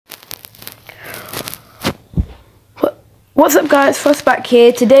What's up guys, Frost back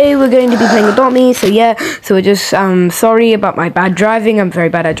here. Today we're going to be playing Adopt Me, so we're just sorry about my bad driving. I'm very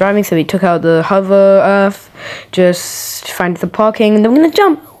bad at driving, so we took out the hover earth, just find the parking, and then we're gonna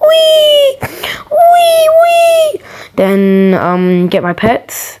jump. Whee! Whee! Whee! Then get my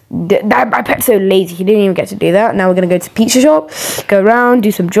pets. My pet's so lazy, he didn't even get to do that. Now we're gonna go to the pizza shop, go around, do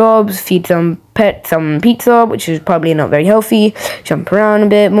some jobs, feed some pets some pizza, which is probably not very healthy, jump around a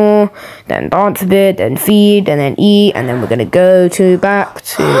bit more, then dance a bit, then feed, and then eat, and then we're gonna go to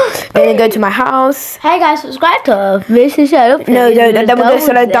my house. Hey guys, subscribe to Mr. Show. No, then we're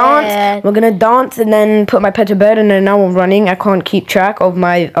gonna dance. We're gonna dance and then put my pet to bed, and then now I'm running. I can't keep track of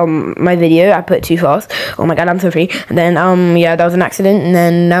my my video. I put it too fast. Oh my god, I'm so free. And then yeah, that was an accident. And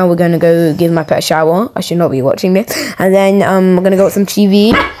then now we're gonna go give my pet a shower. I should not be watching this. And then we're gonna go with some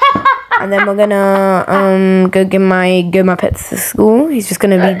TV. And then we're gonna go give my pets to school. He's just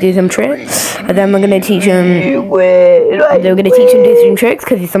gonna do some tricks. And then we're gonna teach him. Do some tricks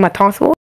because he's on my task force.